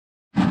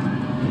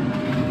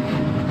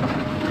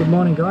Good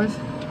morning, guys.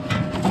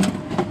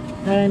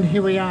 And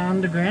here we are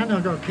underground.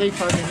 I've got Keith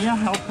over here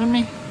helping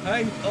me.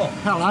 Hey, oh.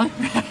 Hello.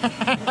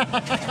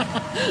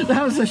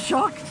 That was a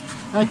shock.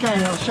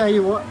 Okay, I'll show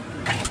you what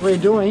we're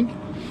doing.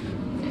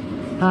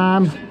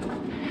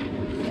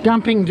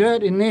 Dumping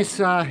dirt in this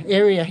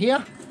area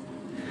here.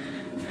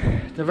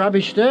 The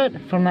rubbish dirt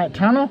from that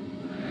tunnel.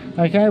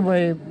 Okay,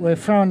 we're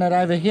throwing it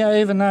over here,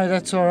 even though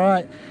that's all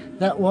right,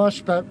 that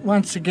wash, but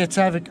once it gets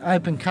over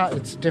open cut,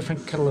 it's a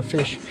different kettle of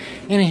fish.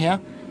 Anyhow,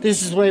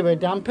 this is where we're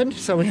dumping,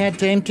 so we had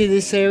to empty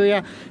this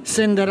area,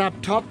 send it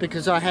up top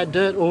because I had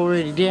dirt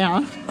already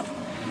down.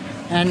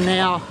 And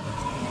now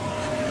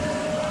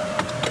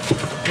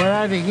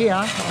we're over here,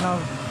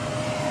 and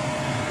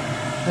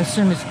as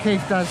soon as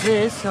Keith does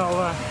this,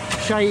 I'll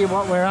show you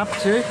what we're up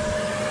to.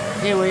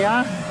 Here we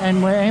are,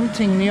 and we're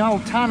emptying the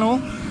old tunnel,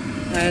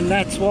 and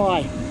that's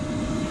why.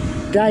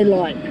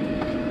 Daylight.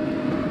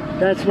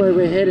 That's where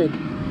we're headed.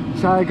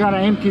 So I got to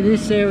empty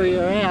this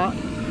area out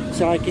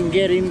so I can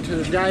get into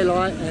the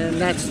daylight, and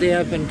that's the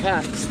open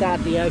cut.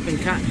 Start the open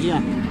cut here,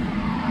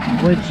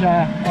 which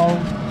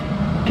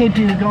I'll keep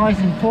you guys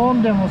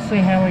informed, and we'll see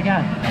how we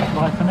go.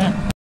 Bye for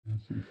now.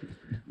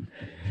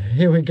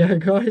 Here we go,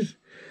 guys.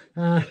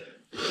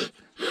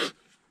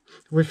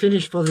 We're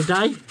finished for the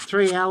day.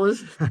 3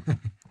 hours.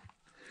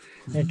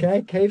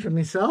 Okay, Keith and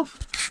myself.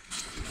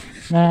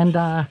 And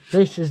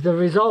this is the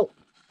result.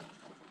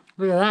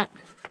 Look at that.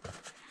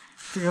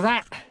 Look at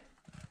that.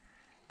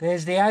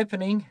 There's the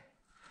opening.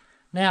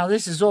 Now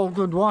this is all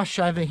good wash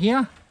over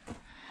here.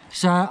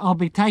 So I'll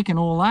be taking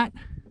all that.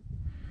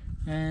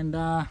 And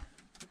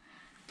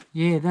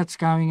yeah, that's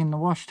going in the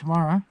wash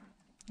tomorrow.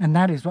 And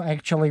that is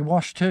actually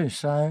washed too.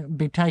 So I'll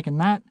be taking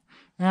that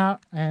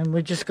out. And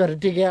we just got to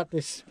dig out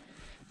this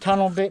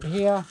tunnel bit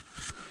here.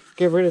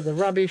 Get rid of the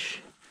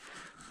rubbish.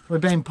 We've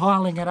been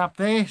piling it up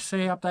there.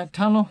 See up that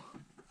tunnel?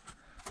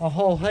 A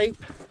whole heap.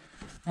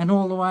 And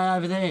all the way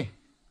over there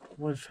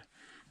we've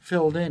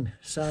filled in,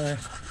 so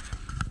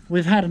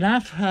we've had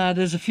enough.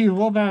 There's a few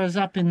wheelbarrows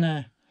up in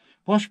the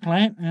wash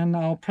plant, and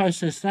I'll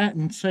process that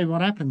and see what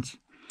happens.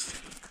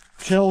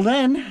 Till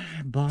then,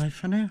 bye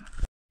for now.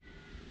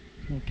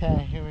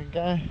 Okay, here we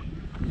go.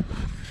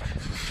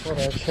 Thought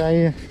I'd show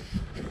you.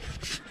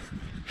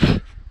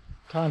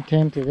 Time to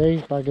empty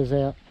these buggers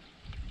out.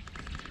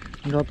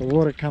 We've got the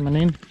water coming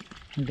in.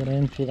 I've got to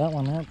empty that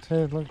one out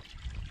too. Look,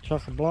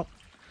 chock-a-block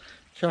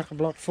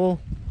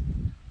full,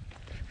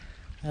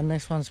 and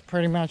this one's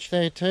pretty much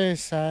there too,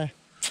 so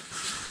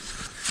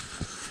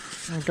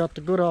I've got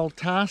the good old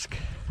task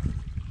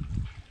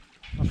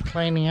of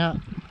cleaning up.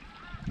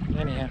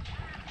 Anyhow,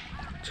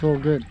 it's all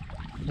good,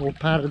 all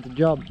part of the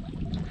job.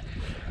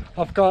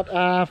 I've got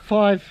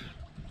 5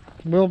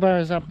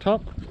 wheelbarrows up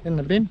top in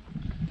the bin.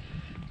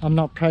 I'm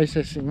not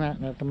processing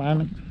that at the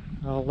moment.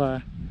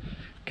 I'll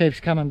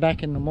keeps coming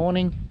back in the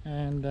morning,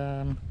 and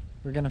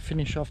we're going to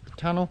finish off the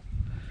tunnel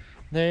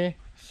there.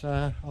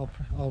 So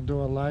I'll do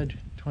a load,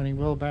 20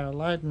 wheelbarrow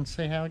load, and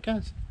see how it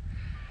goes.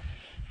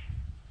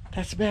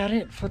 That's about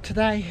it for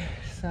today.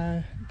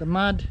 So the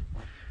mud,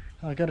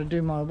 I got to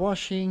do my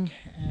washing,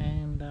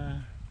 and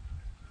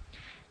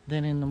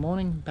then in the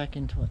morning back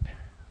into it.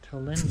 Till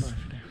then, bye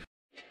for now.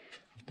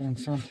 I've done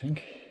something.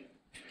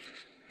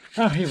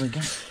 Oh, here we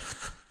go.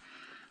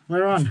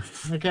 We're on.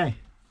 Okay,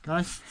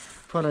 guys.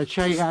 Thought I'd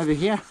show you over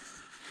here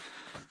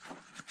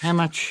how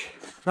much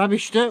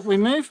rubbish dirt we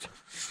moved.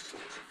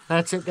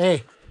 That's it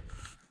there.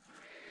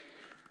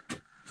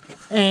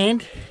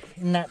 And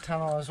in that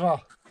tunnel as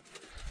well.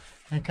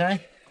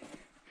 Okay.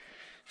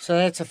 So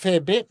that's a fair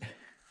bit.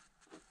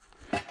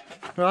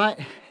 Right.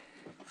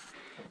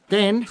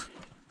 Then,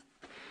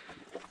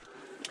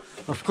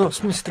 of course,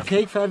 Mr.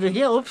 Keith over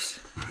here,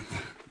 oops,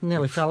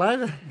 nearly fell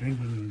over.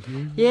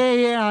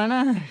 Yeah, I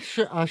know.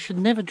 I should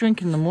never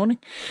drink in the morning.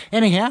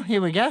 Anyhow,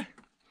 here we go.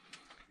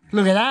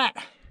 Look at that.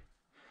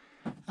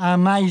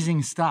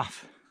 Amazing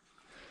stuff.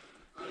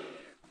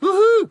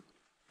 Woohoo!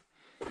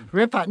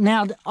 Ripper.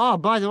 Now, oh,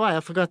 by the way, I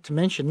forgot to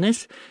mention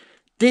this.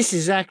 This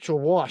is actual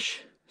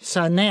wash.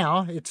 So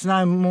now it's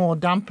no more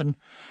dumping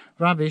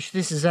rubbish.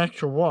 This is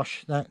actual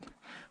wash that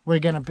we're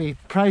going to be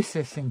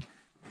processing.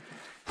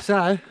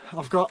 So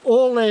I've got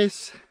all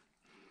this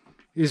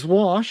is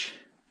wash.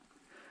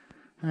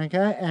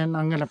 Okay, and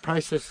I'm going to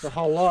process the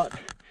whole lot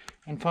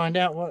and find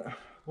out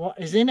what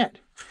is in it.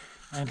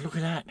 And look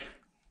at that.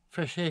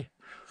 Fresh air.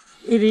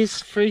 It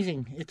is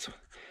freezing. It's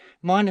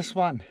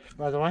 -1,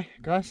 by the way,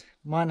 guys.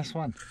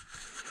 -1.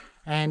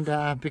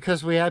 And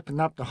because we opened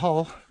up the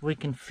hole, we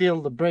can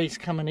feel the breeze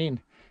coming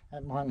in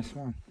at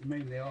 -1. You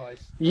mean the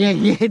ice? Yeah,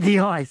 the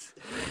ice.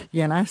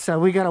 You know, so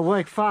we got to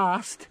work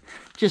fast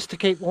just to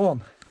keep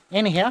warm.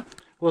 Anyhow,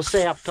 we'll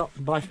see you up top.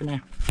 Bye for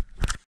now.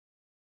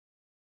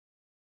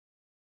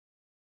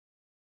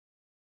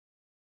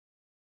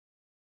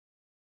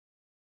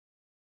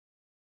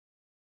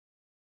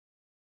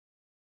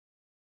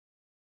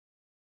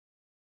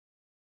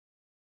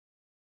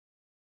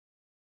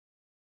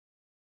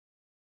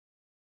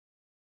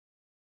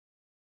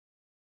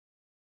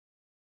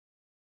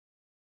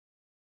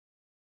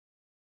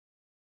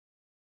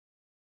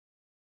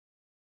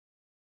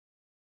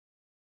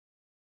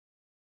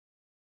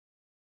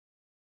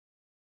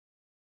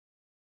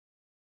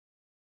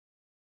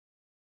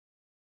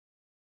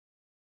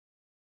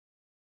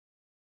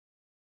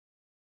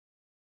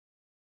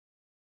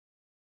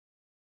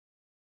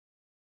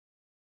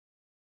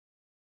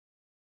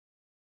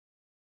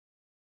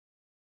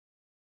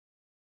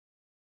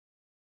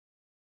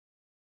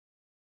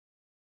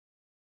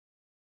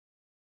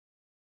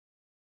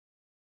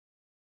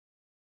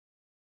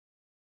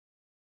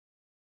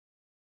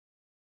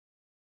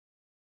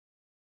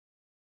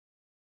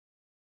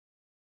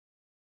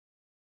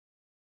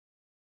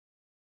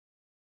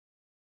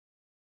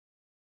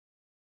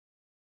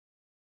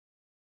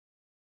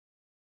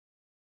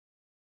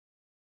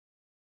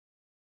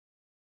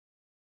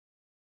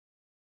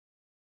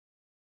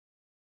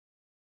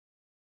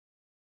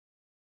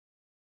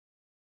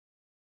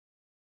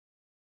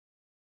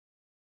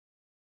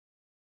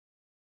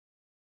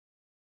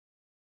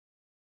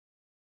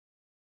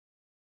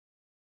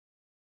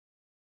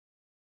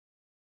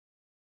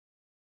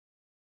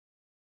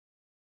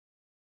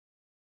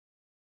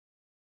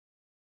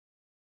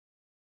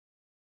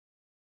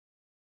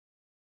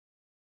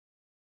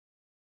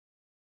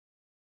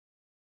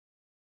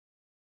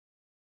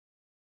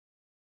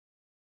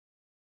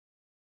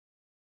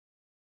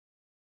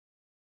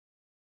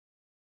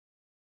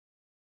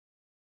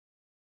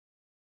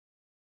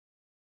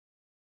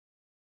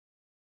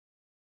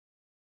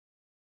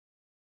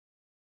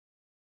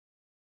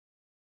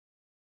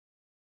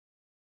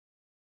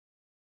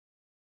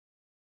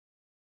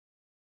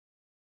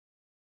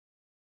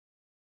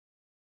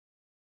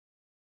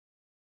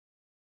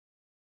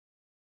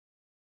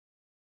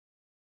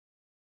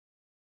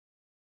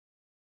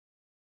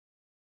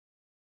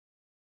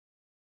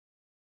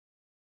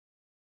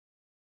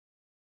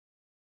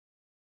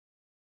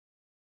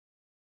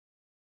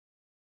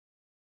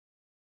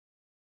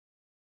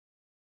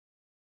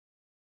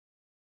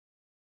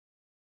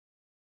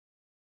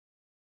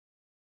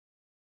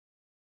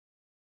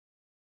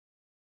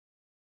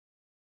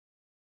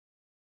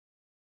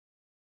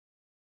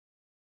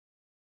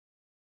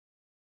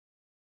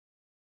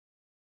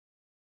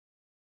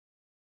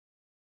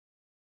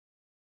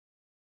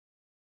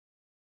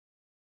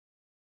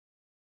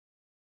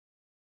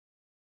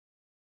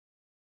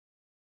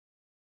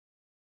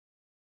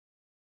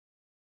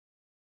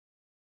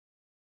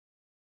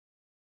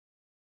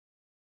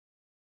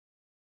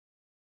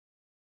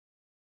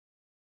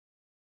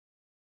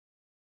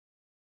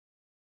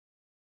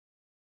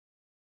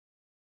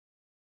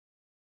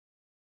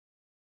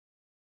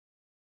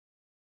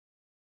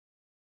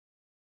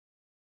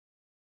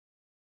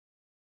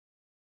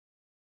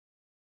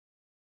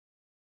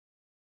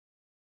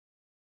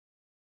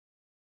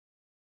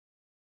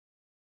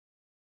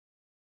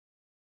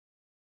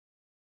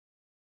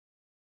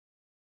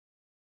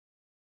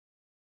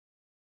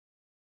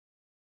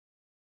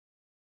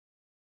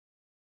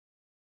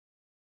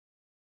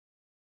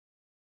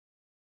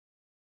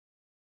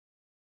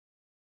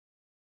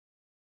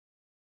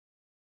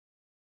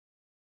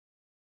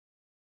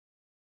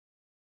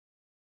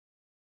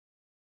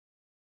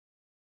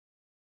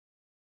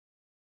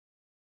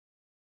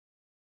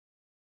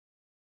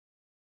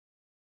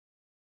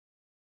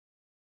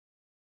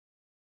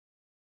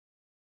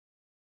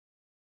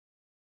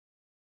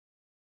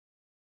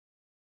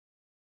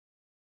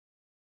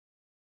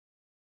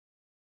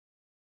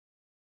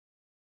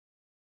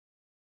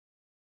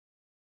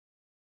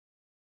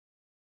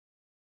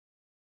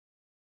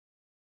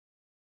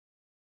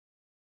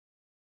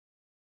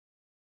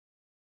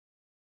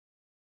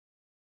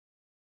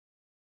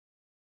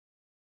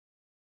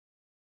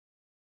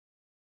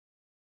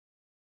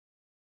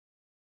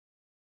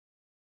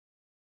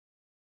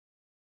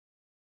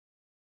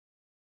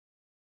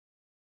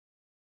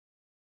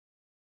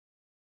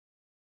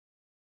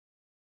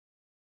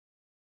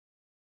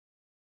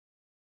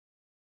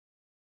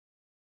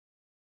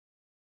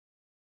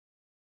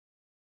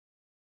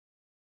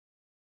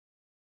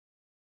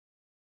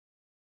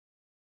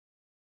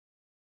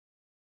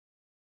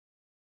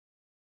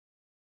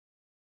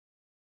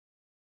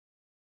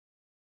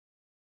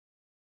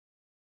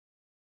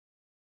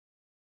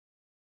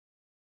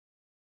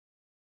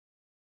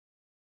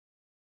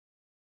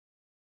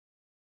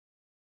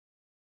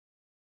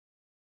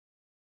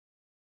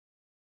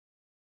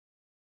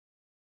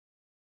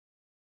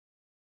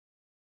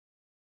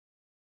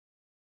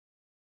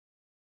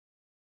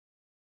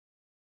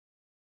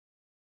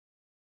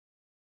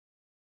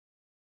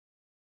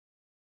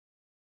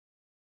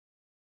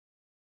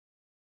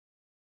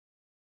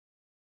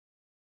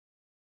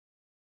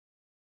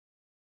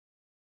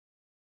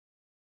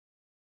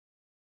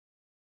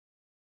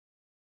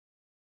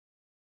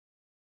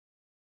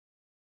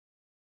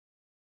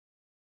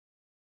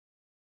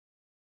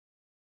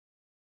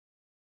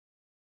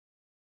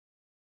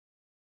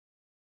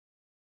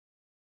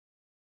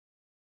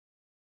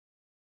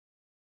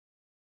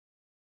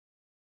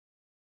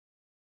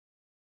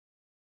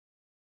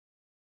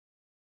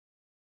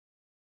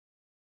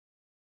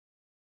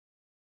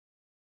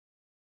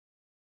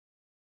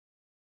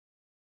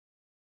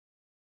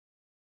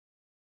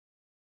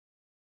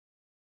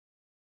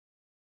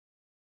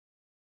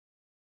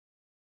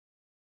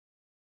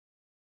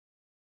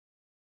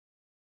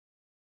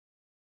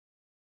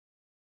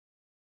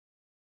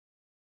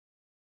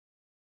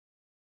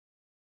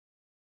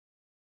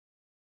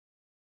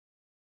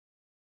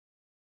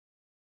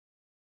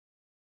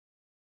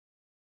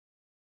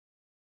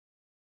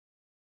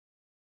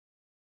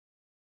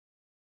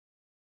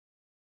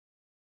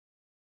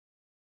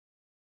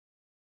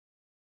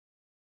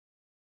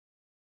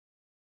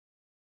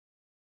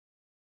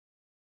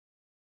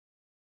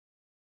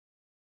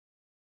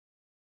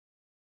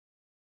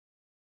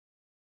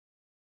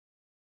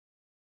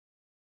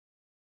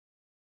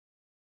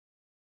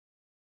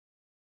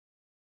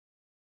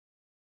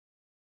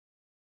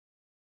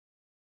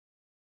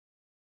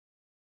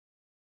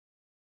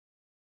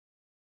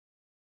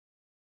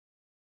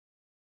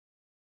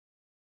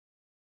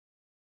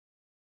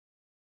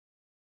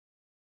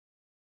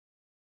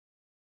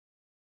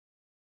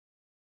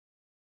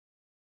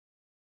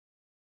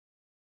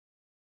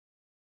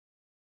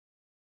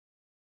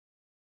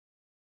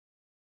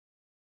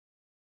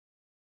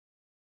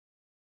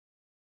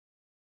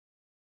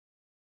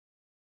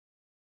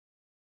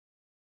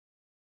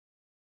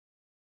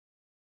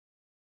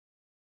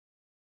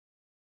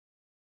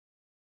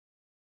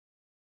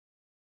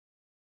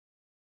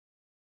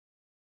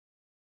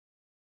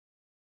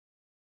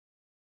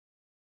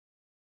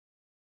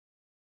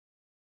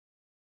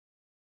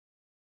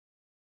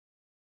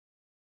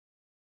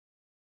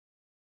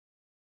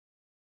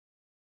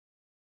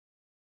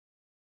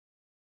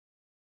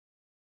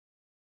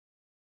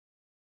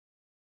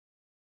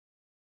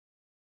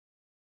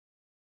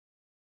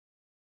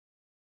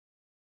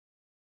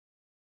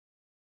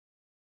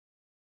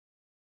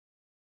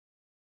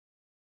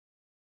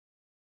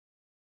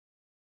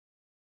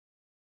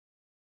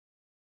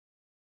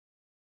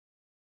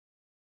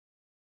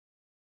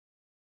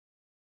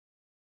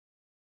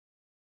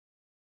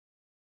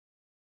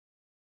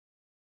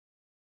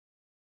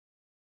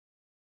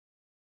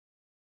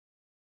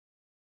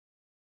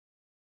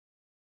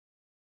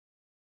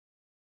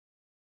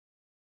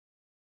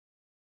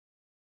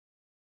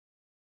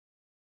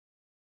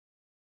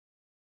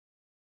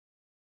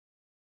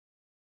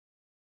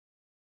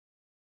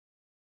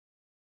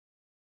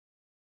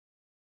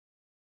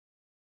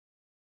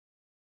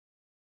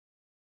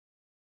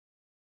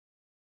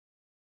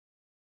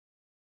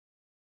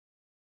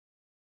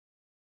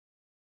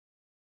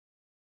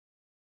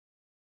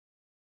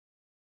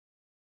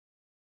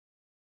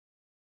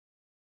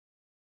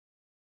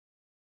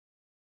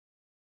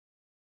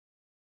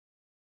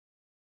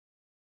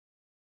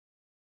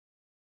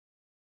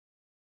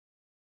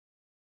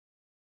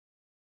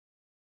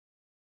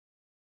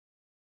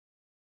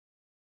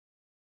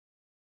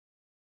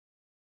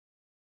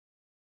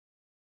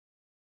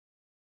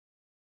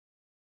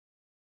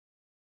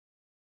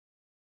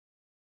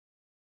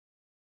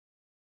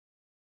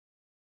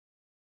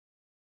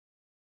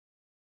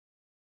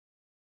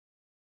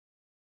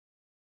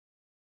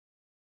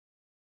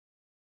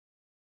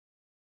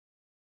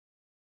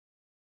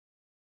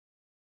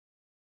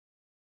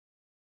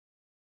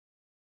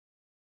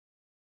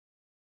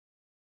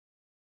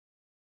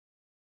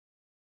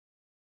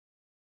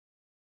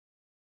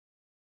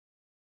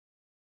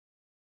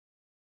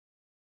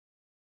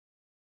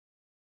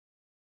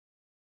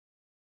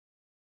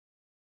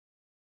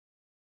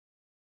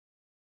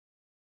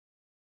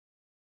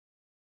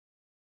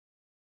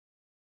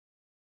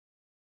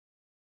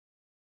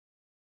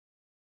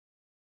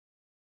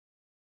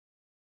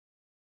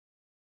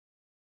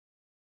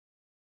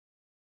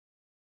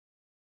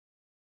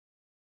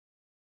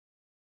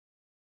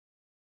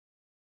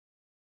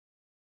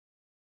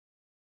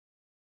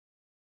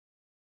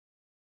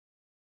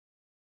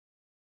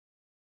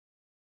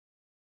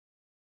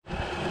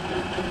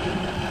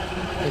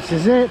 This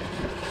is it.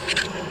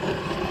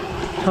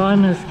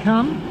 Time has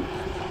come.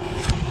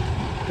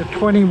 The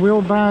 20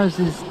 wheelbarrows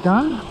is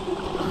done.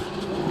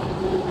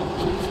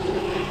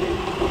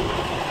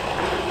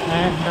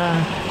 And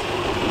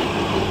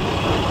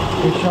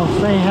we shall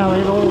see how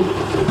it all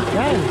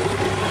goes.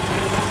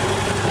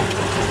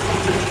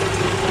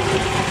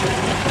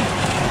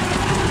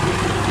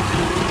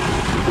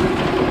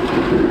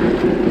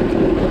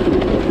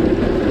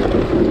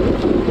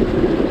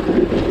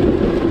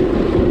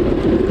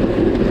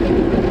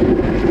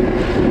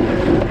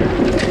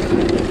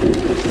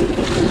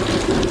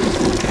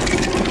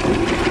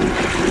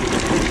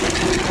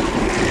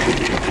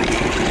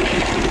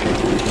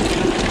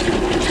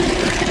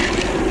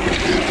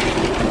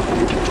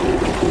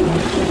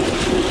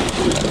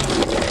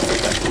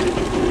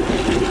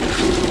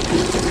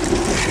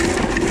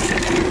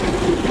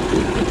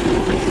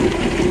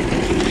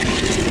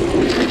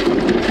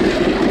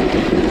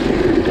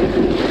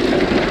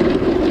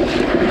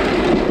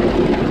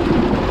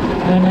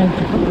 And then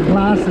to put the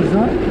glasses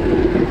on.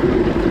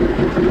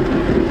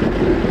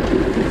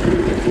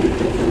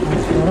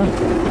 That's better.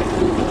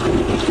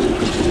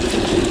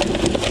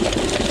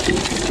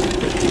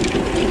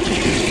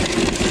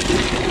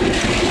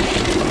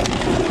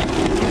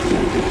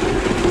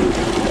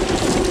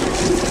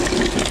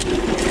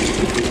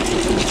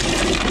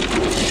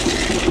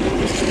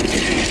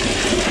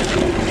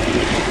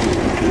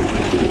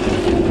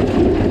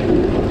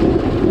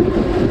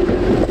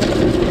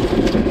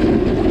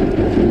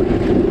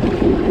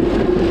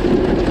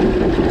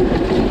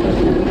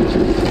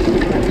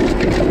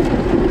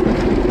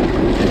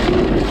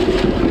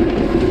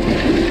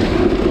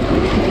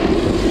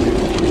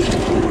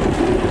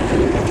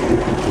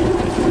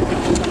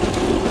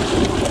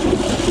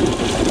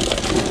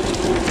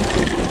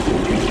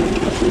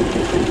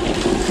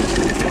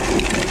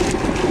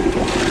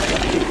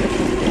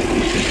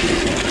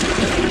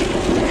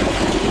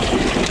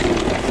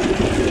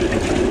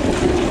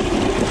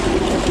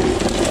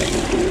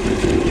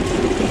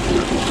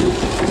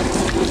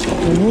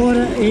 The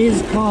water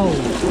is cold.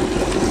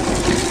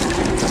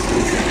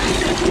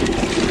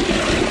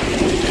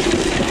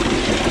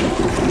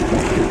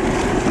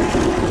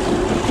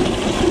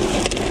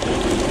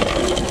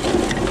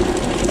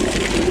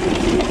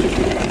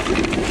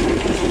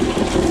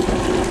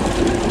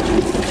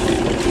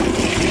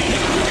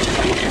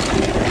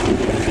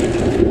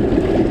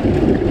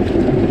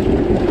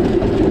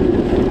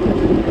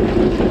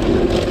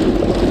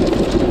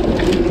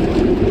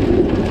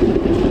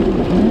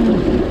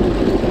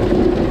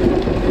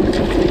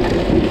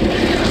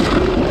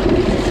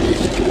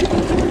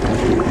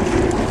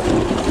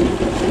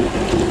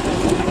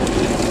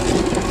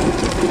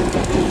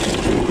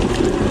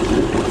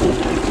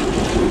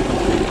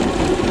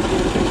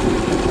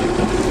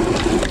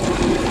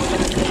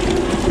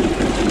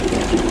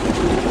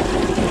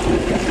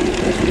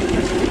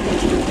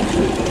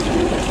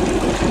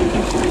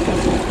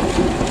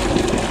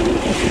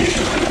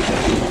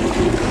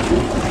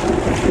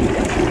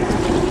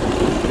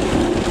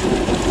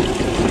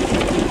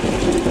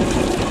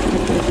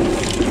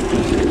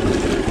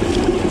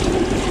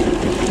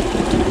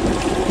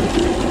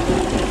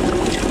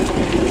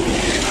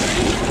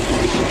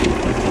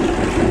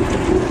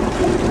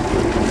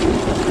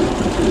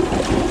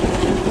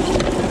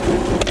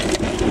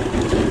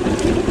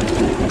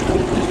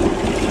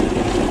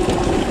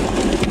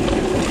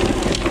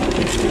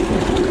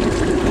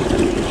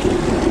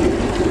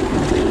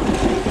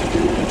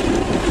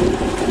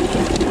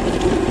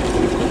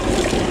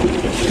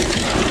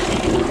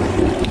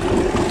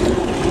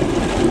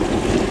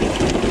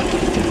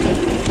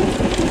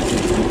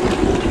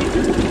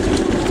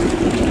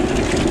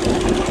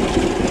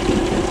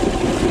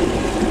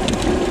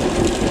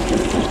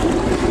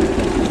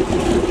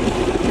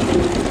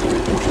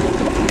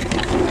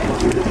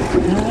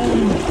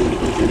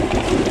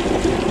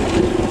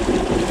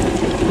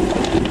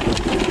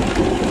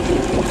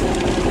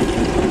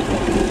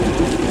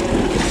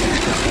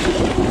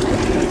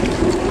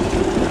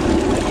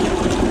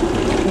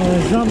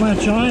 There's not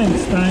much iron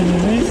stain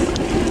in this.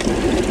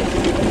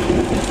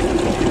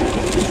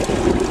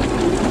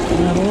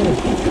 Not all.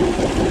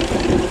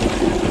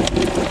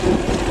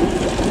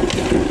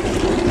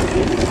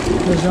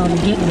 Because I'm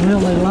getting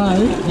really low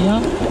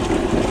here.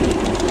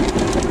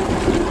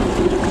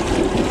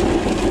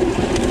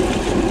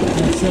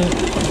 That's it.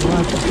 I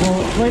like to call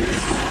it quits.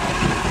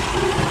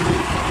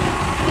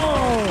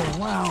 Oh,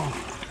 wow.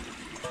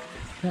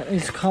 That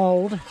is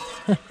cold.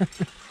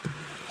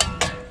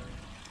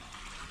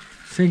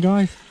 See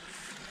guys,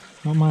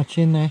 not much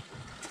in there.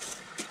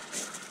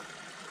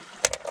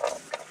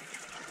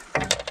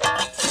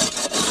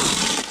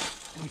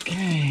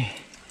 Okay.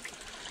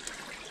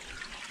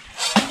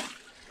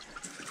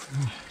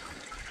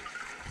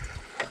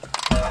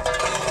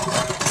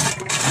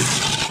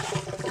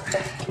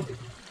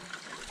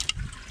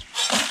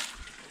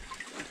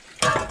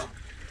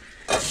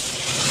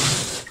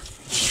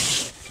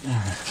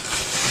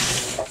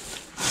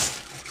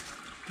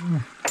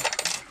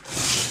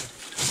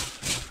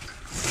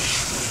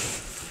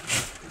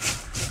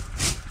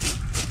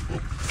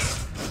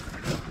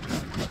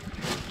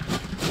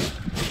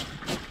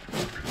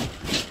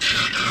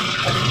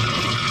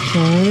 So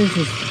this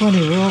is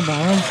 20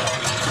 wheelbarrows.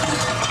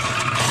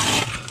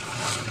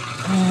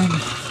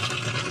 And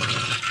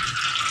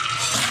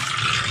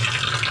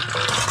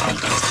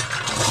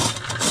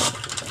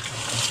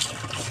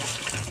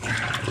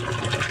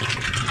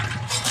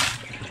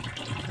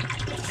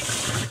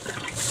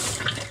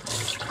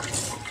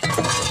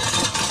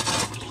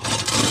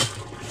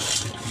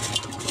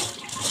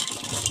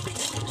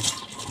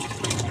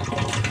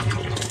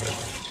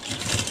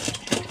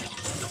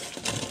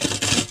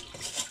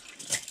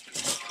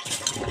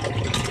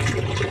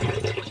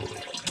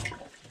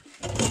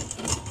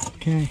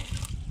okay,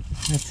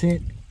 that's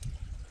it.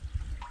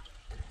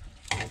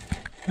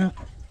 Oh,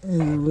 there's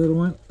a little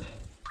one.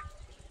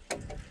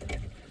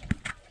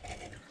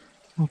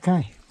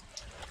 Okay.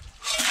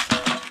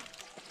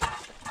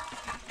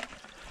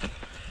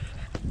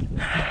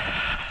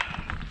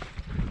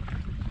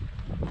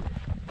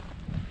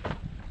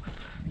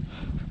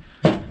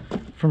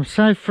 From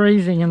so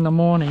freezing in the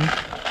morning,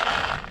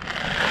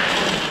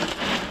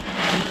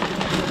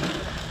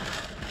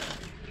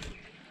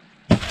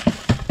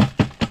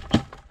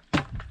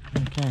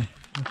 okay,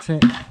 that's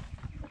it.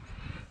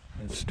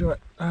 Let's do it.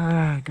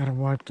 I gotta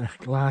wipe the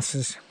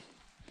glasses.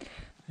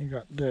 They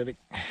got dirty.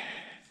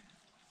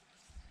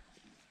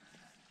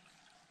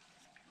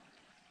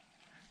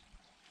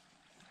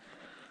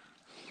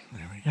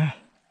 There we go.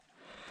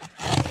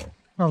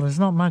 Well, there's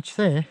not much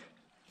there.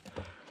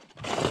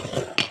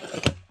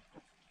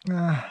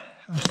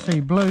 I see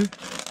blue.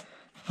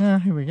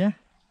 Here we go.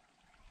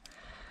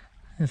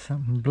 There's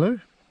something blue.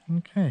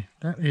 Okay,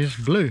 that is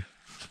blue.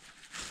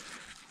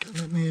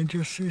 Let me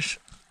adjust this.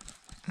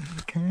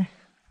 Okay.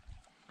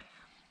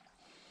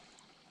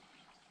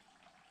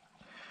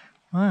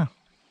 Wow.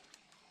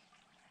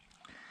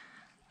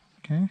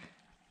 Okay.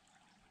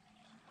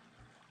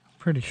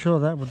 Pretty sure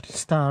that would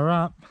star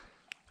up.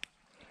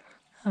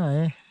 Oh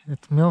yeah,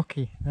 it's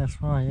milky. That's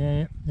why.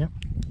 Yeah, yep.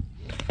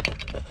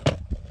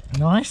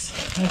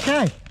 Nice.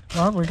 Okay.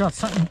 Well, we got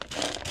something.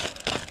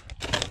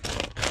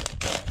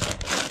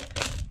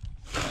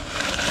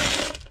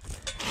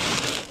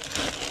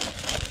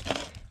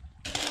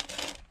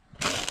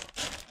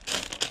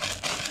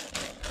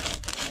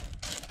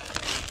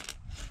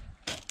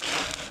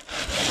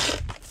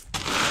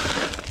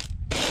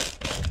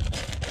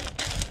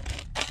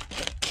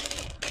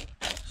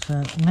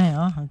 So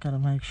now I've got to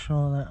make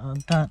sure that I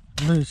don't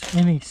lose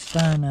any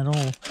stone at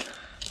all,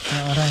 so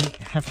I don't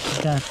have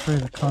to go through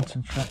the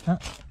concentrate. Oh,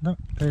 look,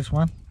 there's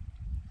one.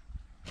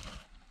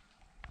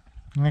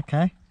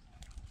 Okay,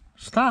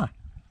 star.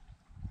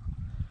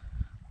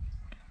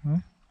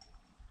 Okay.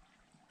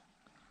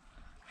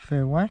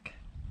 Fair whack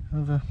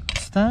of a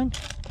stone.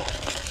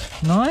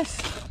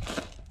 Nice.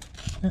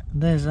 Yeah,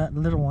 there's that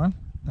little one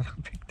that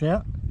I picked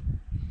out.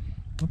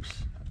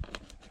 Oops.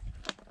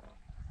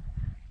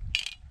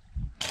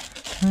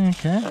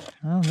 Okay,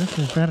 well, this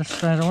is better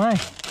straight away.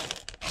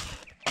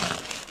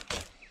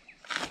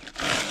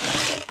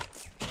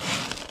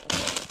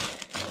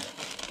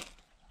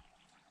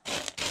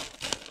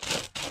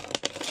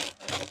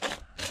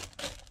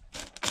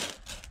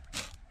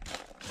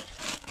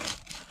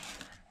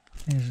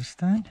 There's a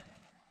stone.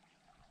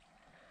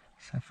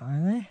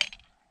 Sapphire there.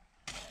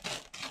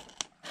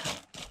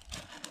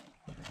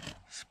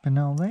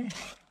 Spinel there.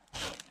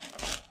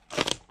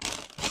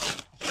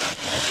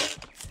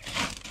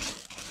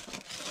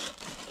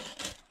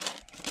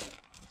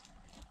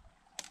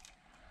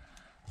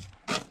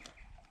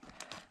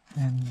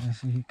 And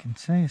as you can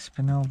see, a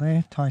spinel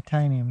there,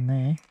 titanium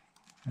there.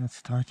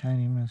 That's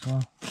titanium as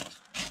well.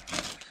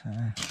 So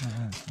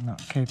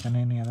not keeping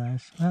any of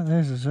those. Oh,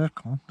 there's a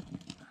zircon,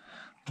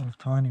 a little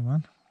tiny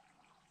one.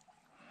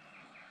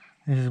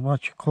 This is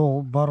what you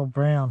call bottle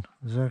brown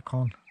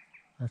zircon.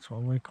 That's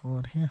what we call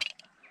it here.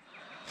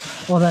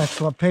 Well,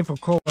 that's what people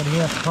call it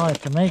here prior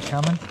to me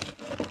coming.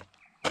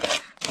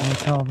 They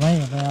told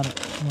me about it,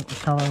 what the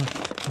colour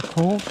was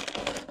called.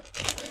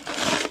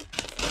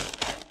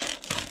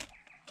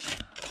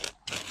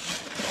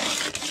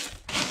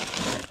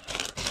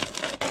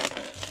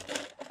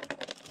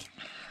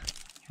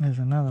 There's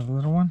another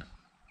little one.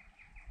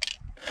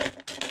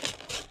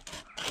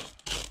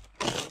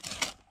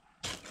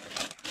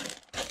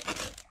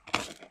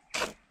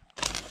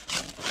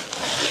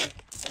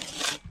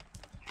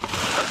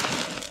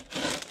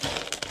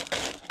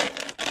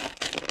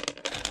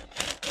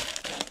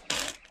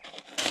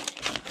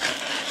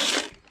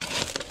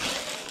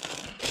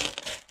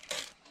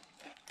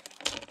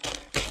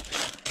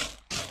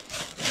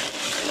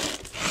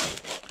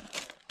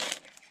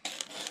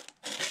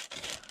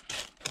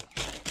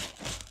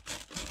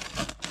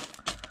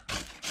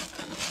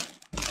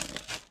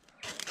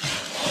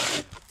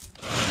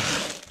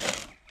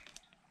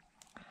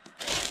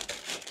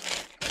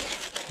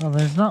 Well,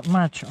 there's not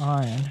much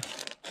iron.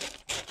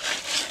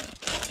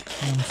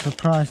 I'm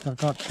surprised I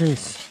got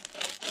this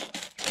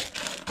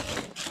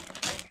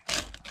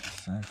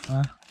so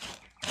far.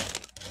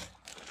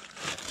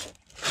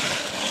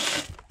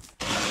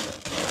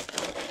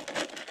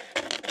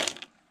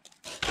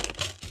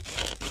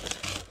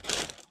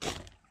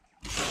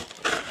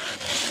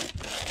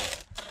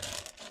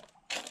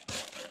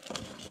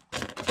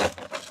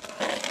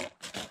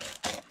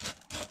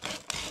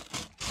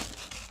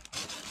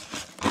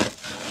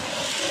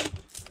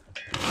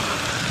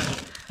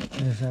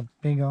 There's that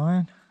big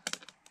iron.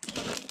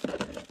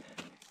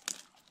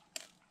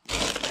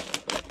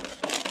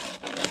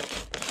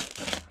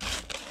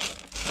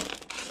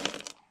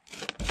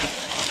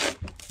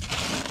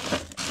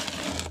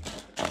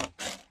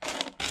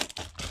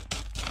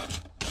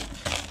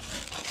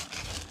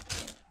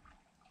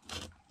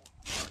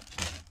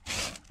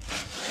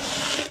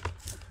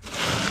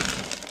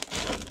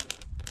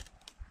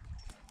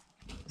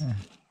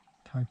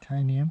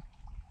 Titanium.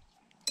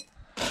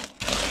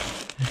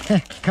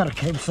 Gotta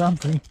keep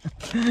something.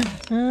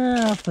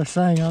 After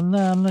saying, oh no,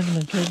 I'm not going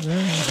to keep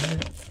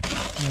that.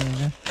 There we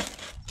go.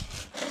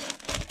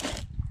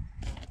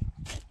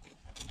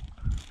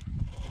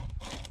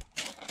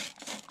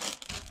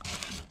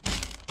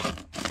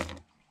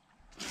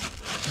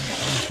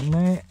 From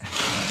there.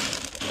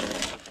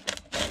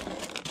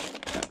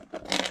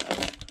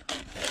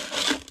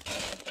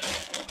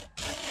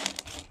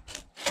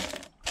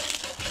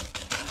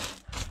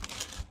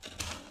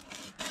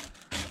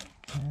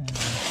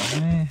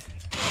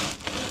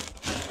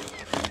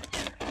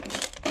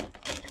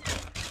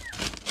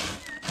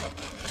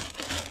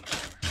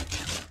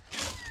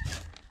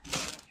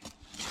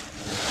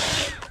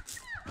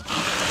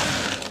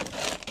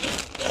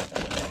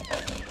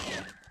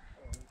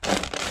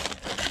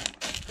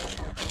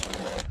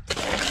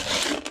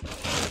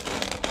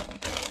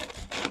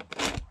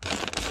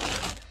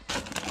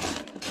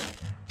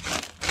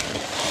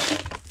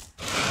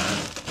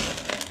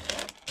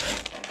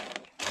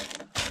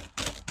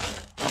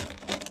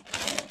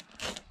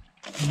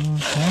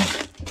 Okay.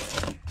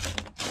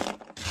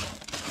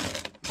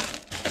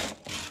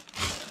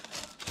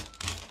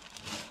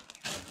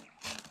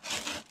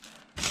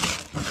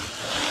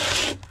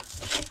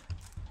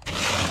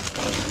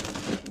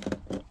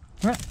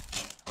 Right.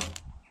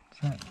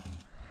 So,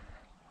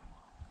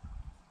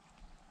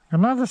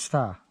 another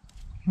star.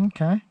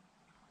 Okay.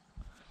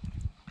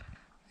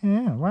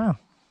 Yeah, wow.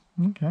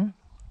 Okay.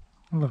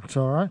 Looks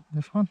alright,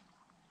 this one.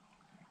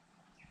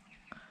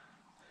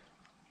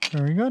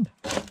 Very good.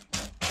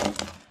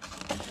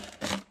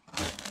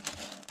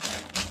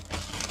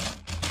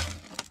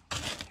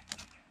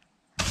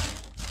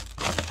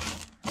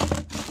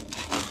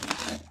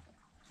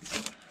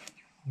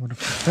 Would have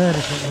preferred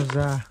if it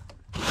was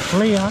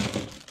clear.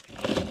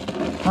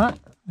 But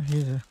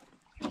here's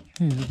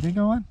a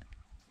bigger one.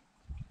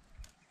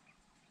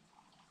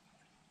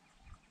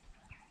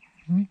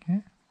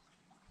 Okay.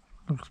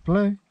 Looks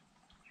blue.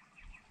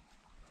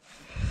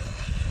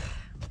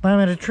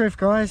 Moment of truth,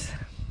 guys.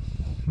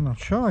 I'm not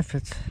sure if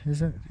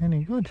is it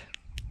any good.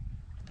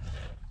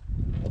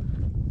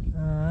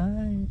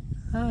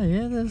 Oh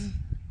yeah, there's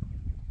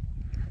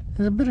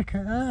a bit of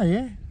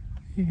yeah,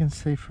 you can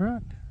see through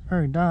it.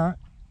 Very dark.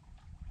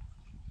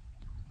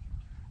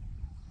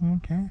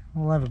 Okay,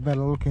 we'll have a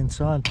better look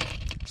inside.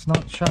 It's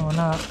not showing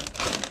up.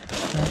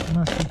 It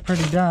must be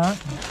pretty dark,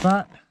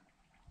 but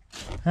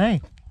hey,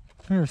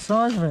 look at the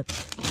size of it.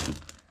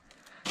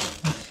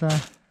 It's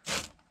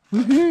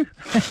woohoo!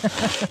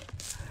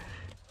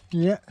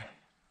 Yeah.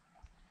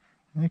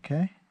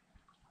 Okay.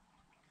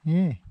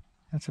 Yeah,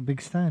 that's a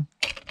big stone.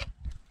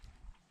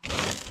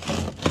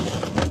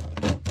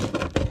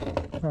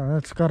 Oh,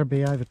 that's got to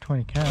be over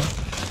 20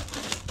 carats.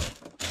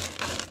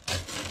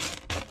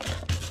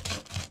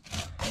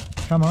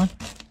 Come on.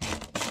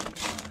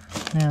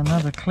 Now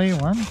another clear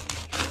one.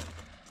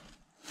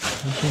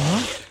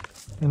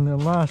 In the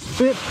last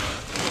bit.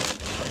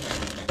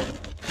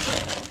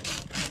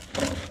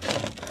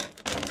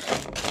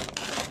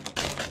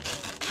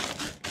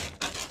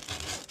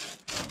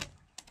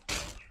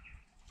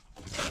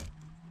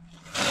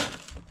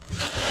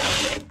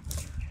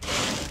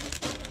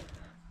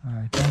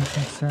 I don't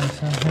think so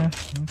somehow.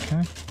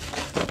 Okay.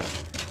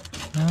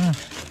 Ah.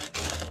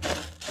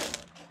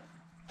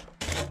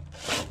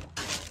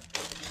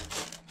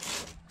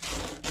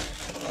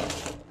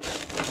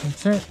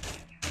 That's it.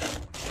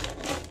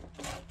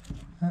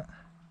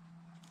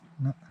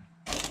 No.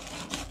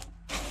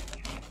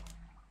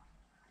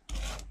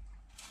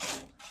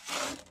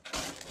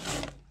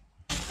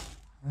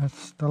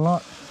 That's the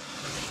lot.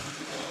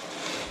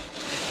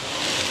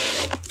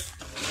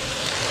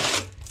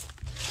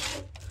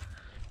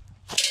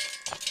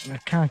 I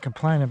can't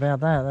complain about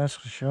that, that's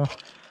for sure.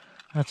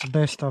 That's the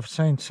best I've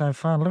seen so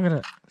far. Look at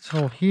it. It's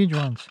all huge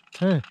ones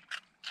too.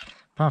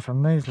 Apart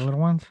from these little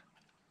ones.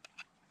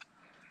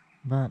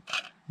 But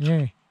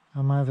yeah,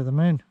 I'm over the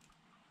moon.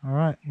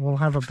 Alright, we'll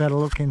have a better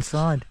look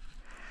inside.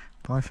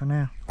 Bye for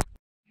now.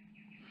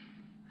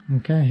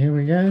 Okay, here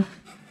we go.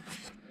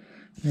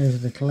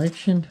 There's the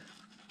collection.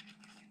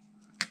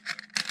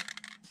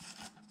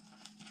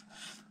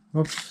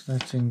 Oops,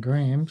 that's in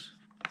grams.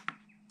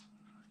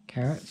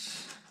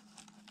 Carats.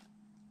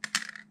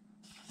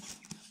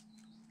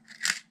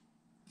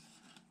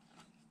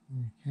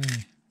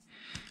 Okay.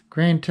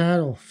 Grand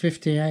total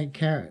 58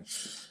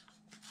 carats.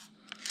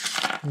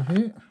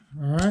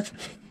 Alright.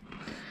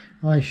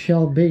 I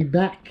shall be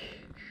back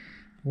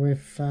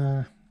with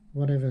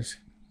whatever's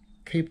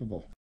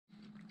keepable.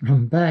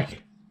 I'm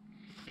back.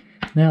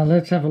 Now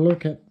let's have a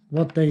look at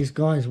what these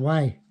guys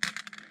weigh.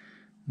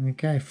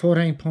 Okay,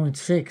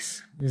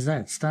 14.6 is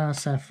that star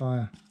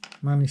sapphire,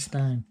 money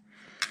stone.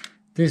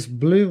 This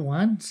blue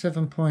one,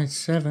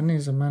 7.7,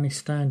 is a money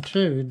stone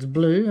too. It's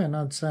blue, and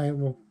I'd say it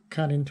will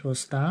cut into a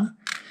star.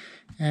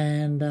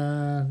 And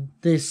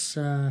this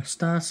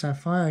star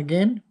sapphire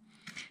again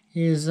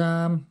is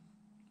yeah,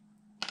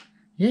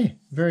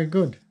 very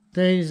good.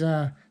 These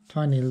are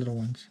tiny little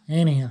ones.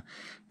 Anyhow,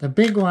 the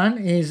big one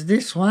is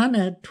this one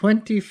at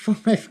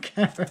 25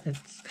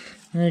 carats.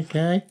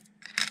 Okay,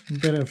 a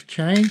bit of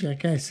change.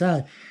 Okay,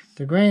 so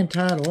the grand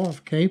total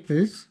of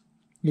keepers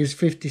is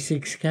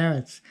 56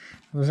 carats.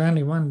 There was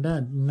only one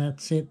dud, and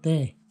that's it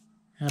there,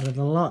 out of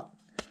the lot.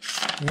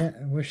 Yeah,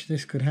 I wish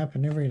this could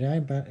happen every day,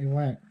 but it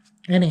won't.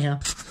 Anyhow,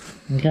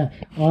 okay,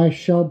 I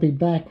shall be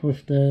back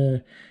with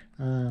the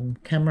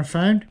camera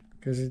phone,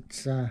 because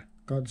it's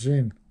got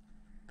zoom.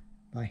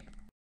 Bye.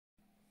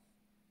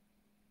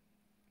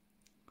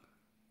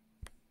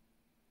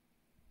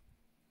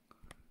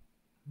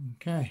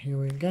 Okay, here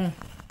we go.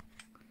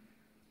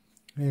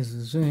 There's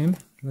the zoom.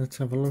 Let's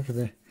have a look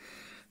at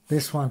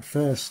this one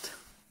first.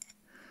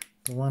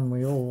 The one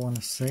we all want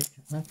to see.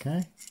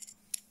 Okay.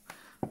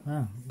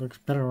 Wow, looks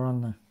better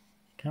on the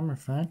camera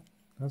phone,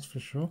 that's for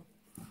sure.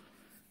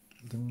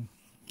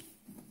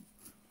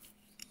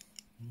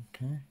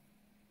 Okay.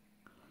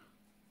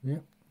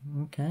 Yep,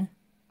 okay.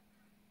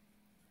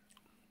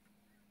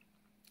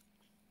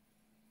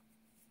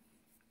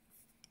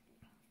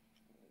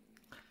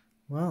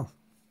 Well,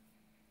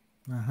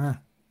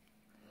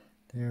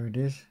 there it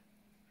is.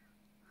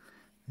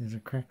 There's a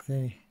crack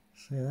there.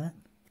 See that?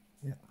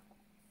 Yep.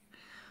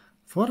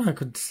 Thought I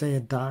could see a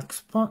dark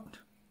spot.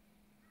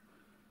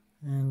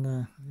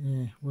 And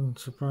yeah, wouldn't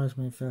surprise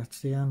me if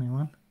that's the only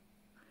one.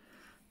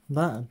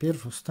 But a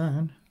beautiful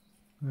stone.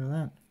 Look at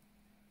that.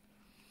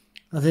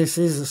 Oh, this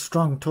is a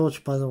strong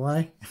torch, by the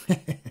way.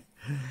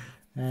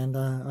 And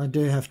I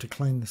do have to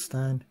clean the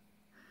stone.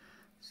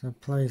 So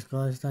please,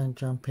 guys, don't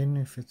jump in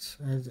if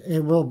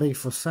it will be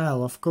for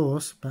sale, of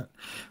course, but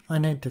I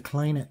need to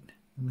clean it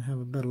and have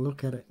a better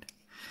look at it.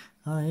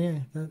 Oh yeah,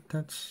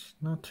 that's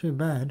not too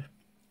bad.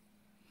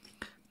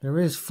 There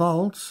is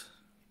faults.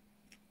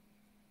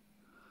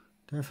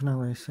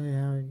 Definitely see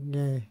how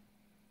it,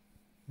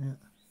 yeah.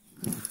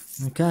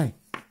 Okay,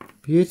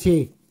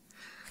 beauty.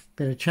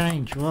 Bit of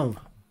change. Whoa.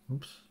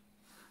 Oops.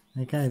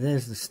 Okay,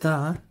 there's the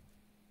star.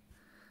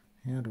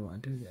 How do I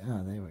do that?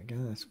 Oh, there we go.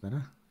 That's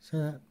better. See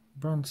that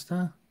bronze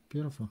star?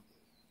 Beautiful.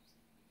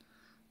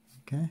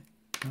 Okay,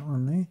 that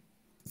one there.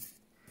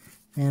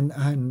 And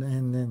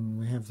then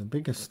we have the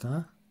bigger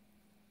star.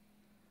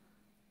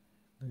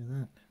 Look at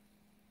that.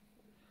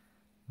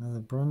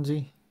 Another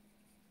bronzy.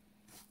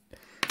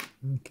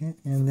 Okay,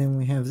 and then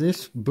we have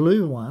this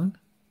blue one,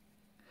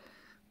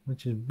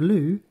 which is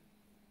blue.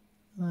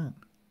 Look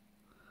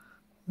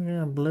at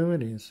how blue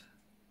it is.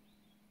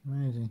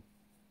 Amazing.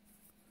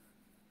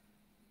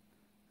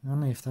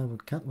 Only if they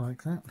would cut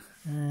like that.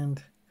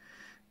 And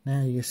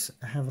now you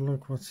have a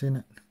look what's in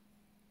it.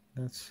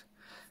 That's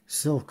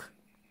silk.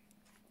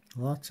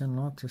 Lots and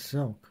lots of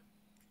silk.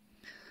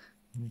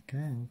 Okay,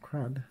 and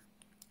crud.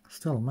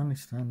 Still a money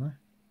stone though.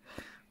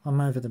 I'm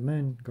over the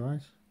moon,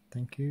 guys.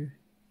 Thank you.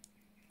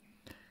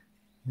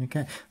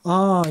 Okay.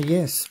 Oh,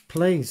 yes,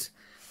 please.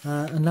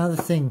 Another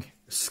thing.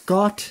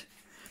 Scott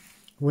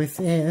with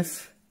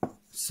F,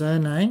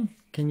 surname.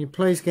 Can you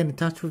please get in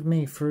touch with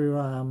me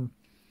through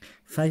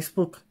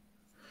Facebook?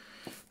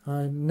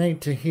 I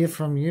need to hear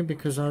from you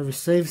because I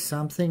received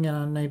something and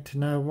I need to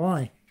know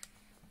why.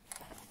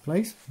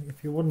 Please,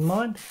 if you wouldn't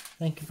mind.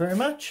 Thank you very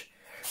much.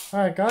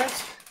 Alright,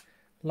 guys.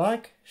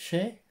 Like,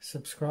 share,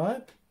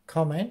 subscribe,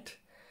 comment.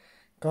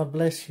 God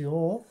bless you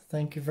all.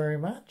 Thank you very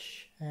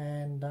much.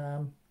 And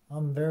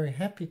I'm very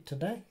happy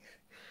today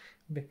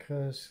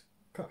because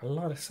I've got a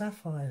lot of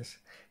sapphires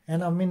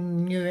and I'm in a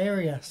new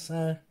area,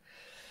 so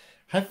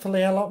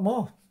hopefully a lot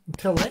more.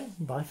 Until then,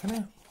 bye for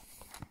now.